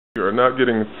You are not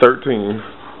getting 13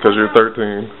 because you're 13.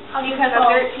 Oh, because I'm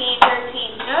 13.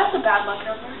 You know, that's a bad luck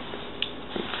number.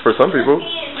 For some people.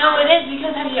 No, it is,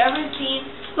 because have you ever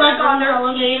seen, like on an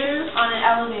elevator? On an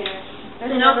elevator.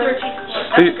 There's no 13th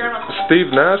floor. That's a grandma's number.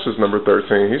 Steve Nash is number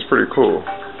 13. He's pretty cool.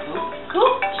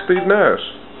 Cool? Steve Nash.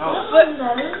 Oh.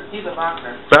 He's a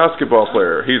boxer. Basketball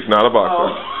player. He's not a boxer.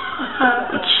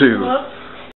 Oh. Jesus.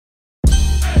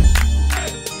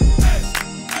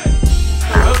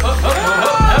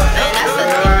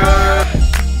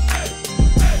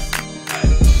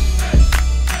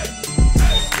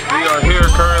 We are here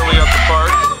currently at the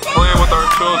park playing with our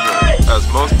children, as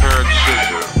most parents should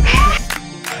do.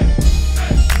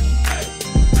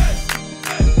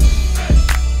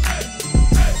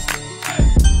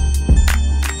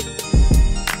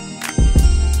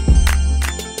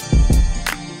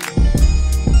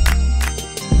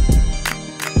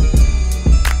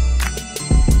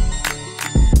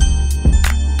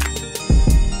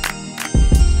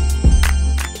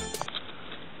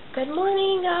 Good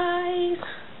morning, guys.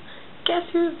 Guess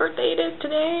whose birthday it is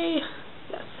today?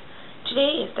 Yes,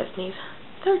 today is Destiny's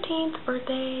 13th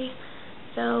birthday.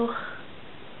 So,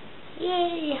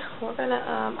 yay! We're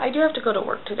gonna. I do have to go to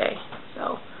work today,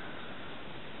 so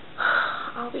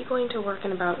I'll be going to work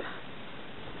in about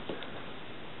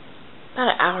an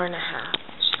hour and a half.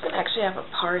 She's gonna actually have a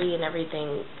party and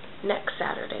everything next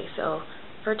Saturday. So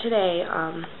for today,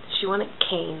 she wanted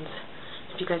Cane's.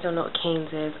 If you guys don't know what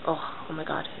Cane's is, oh my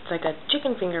god, it's like a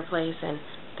chicken finger place, and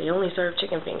they only serve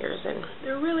chicken fingers, and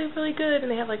they're really, really good, and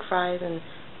they have like fries and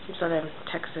some sort of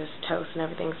Texas toast and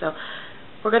everything. So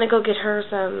we're gonna go get her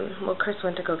some, well, Chris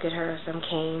went to go get her some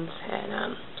Cane's,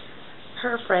 and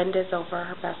her friend is over,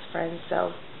 her best friend,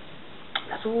 so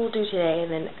that's what we'll do today.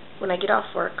 And then when I get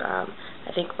off work, I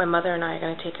think my mother and I are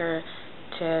gonna take her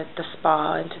to the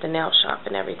spa and to the nail shop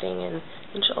and everything, and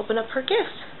she'll open up her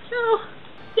gifts. So,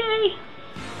 yay!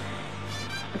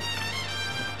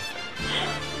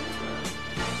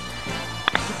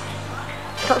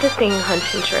 I saw this thing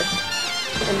hunting trip,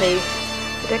 and they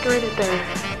decorated their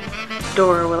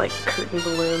door with like curtain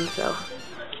balloons, so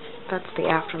that's the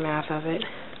aftermath of it.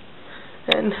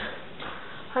 And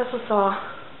I also saw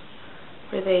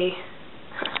where they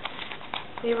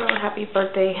wrote happy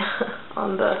birthday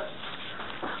on the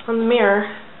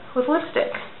mirror with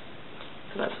lipstick.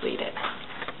 So that's what we did.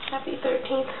 Happy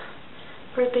 13th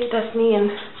birthday, Destiny,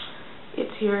 and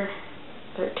it's your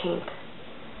 13th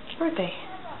birthday.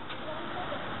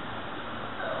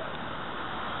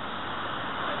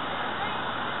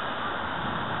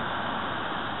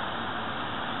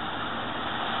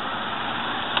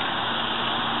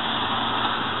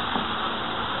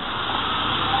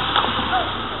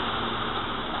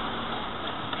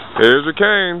 Here's your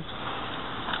Cane's.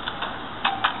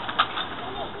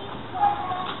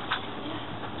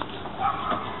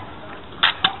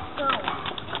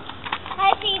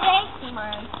 Hi, PJ. Come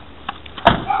on.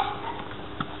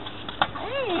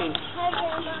 Hey.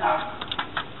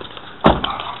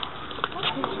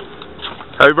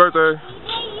 Happy birthday.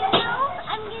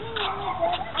 I'm getting really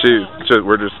good. Jeez,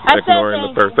 we're just ignoring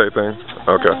the birthday thing?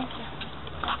 Okay.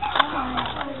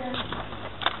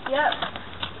 Yep.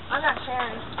 I'm not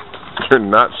sharing. You're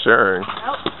not sharing.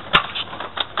 Nope.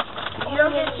 You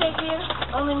don't get to shake hands?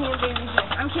 Only me and baby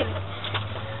shake. I'm kidding.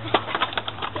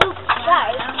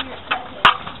 Guys.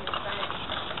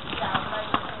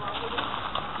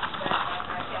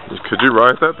 Could you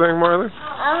write that thing, Marley?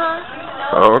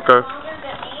 Oh, okay.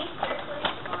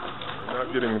 You're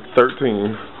not getting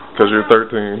 13 because you're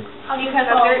 13. Oh, because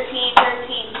I'm 13.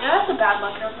 You know, that's a bad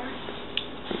luck number.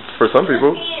 For some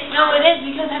people. No, it is,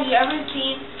 because have you ever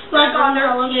seen, Like on an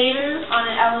elevator? On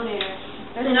an elevator.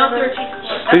 There's no 13th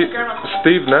floor. That's a grandma's number.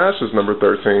 Steve Nash is number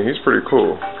 13. He's pretty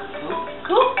cool.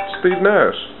 Cool? Steve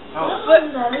Nash. Oh.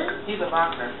 He's a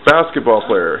boxer. Basketball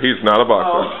player. He's not a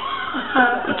boxer.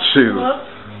 Oh. Jesus.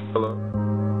 Hello.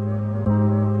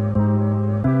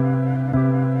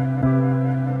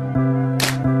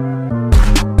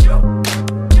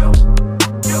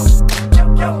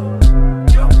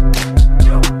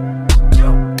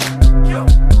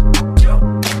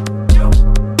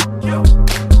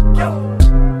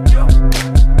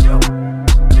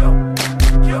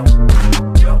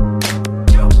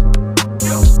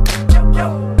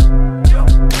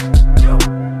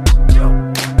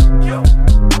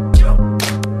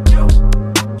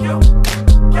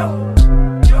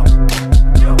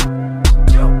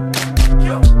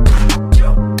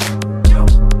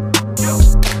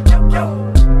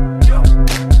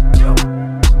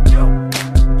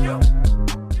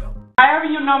 However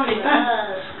you nominate them.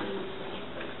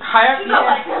 However, She's not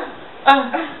like that.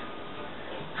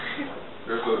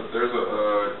 There's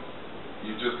a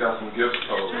gift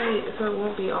pose. Right, so it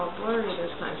won't be all blurry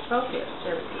this time. Focus.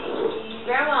 There we go.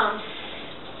 Grandma.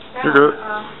 You're good.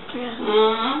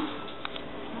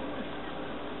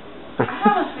 I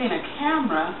haven't seen a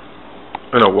camera.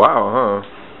 In a while, huh?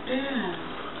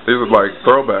 Yeah. These are like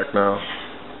throwback now.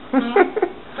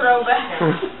 Throwback.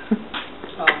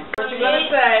 What you gonna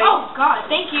say? Oh, God,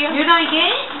 thank you. You're gonna get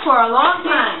it for a long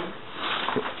time.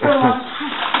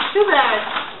 Too bad.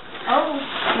 Oh.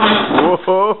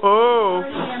 Whoa.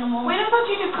 Animal. Wait, I thought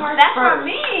you did cards That's first. from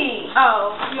me.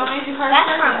 Oh, you want me to do cards That's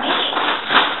first? from me.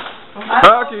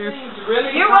 Hockeys.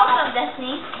 Really You're welcome,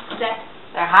 Destiny.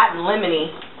 They're hot and lemony.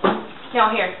 No,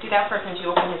 here, do that first since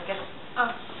you open his gift. Oh.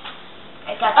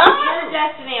 I got Dear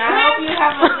Destiny, I hope you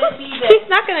have a good season. She's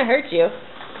not going to hurt you.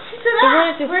 She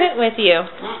wanted to sit with you.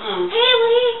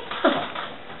 Haley.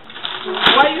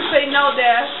 Why you say no,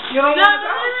 Dad? You don't want to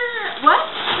go? What?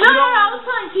 No, I was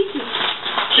telling Kiki.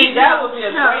 See, that would be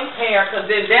a great pair,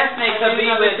 because then Destiny could be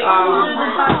with,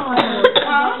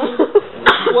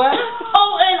 what?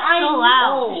 Oh, and I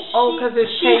Oh, because it's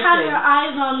she had chasing. her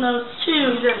eyes on those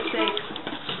two. These are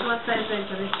 6. What size are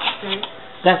they?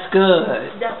 That's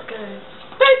good. That's good.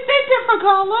 They different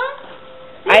color.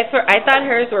 I thought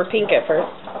hers were pink at first.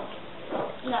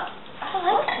 No. I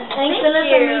like these. Thanks,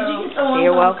 Vanessa. Did you get the ones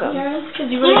You're on welcome. Because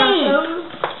you really got those?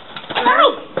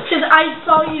 Because I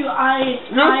saw you.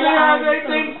 You see how they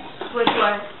think? Which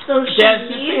one? Those Jess,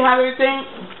 you shoes. see how they think?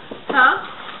 Huh?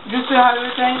 You see how they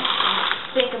think?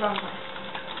 Think about it.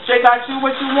 They got you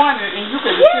what you wanted, and you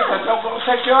can just don't go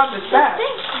take your other back.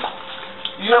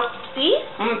 You See?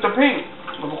 the pink,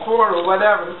 the cord or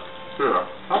whatever. Yeah.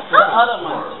 The other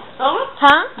one.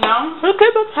 Huh? No? Okay,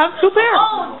 let's have 2 pairs.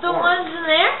 Oh, the ones in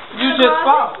there? You just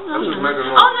saw. I'm just making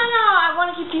Oh, no, I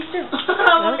want to keep these too.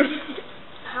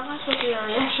 How much was the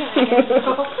reaction?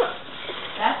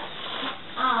 That's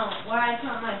where I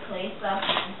put my place up.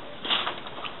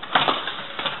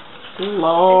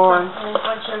 Lord. A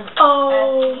bunch of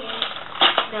Oh.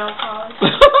 nail polish.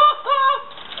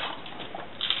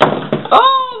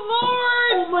 Oh,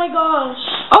 Lord. Oh my gosh.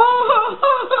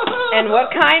 Oh. And what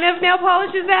kind of nail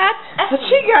polish is that?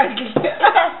 She got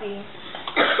Essie.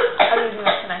 I'm using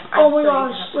that tonight. Oh my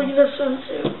gosh. Look at this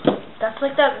swimsuit. That's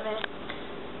like that, man.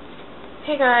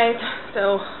 Hey guys,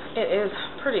 so it is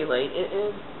pretty late. It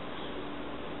is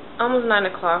almost 9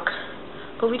 o'clock,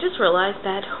 but we just realized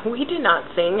that we did not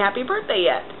sing happy birthday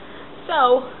yet.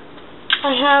 So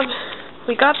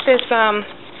we got this,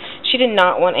 she did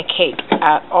not want a cake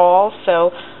at all,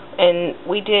 so, and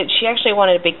she actually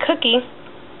wanted a big cookie,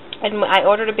 and I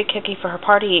ordered a big cookie for her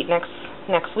party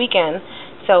next weekend,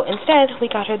 so instead we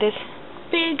got her this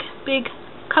big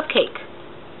cupcake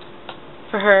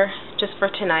for her, just for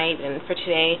tonight and for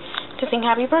today, to sing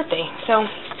happy birthday. So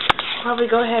I'll probably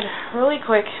go ahead really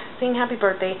quick, sing happy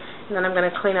birthday, and then I'm going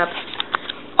to clean up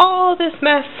all this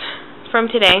mess from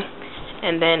today,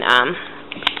 and then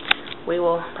we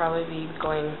will probably be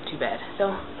going to bed.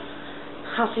 So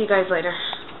I'll see you guys later.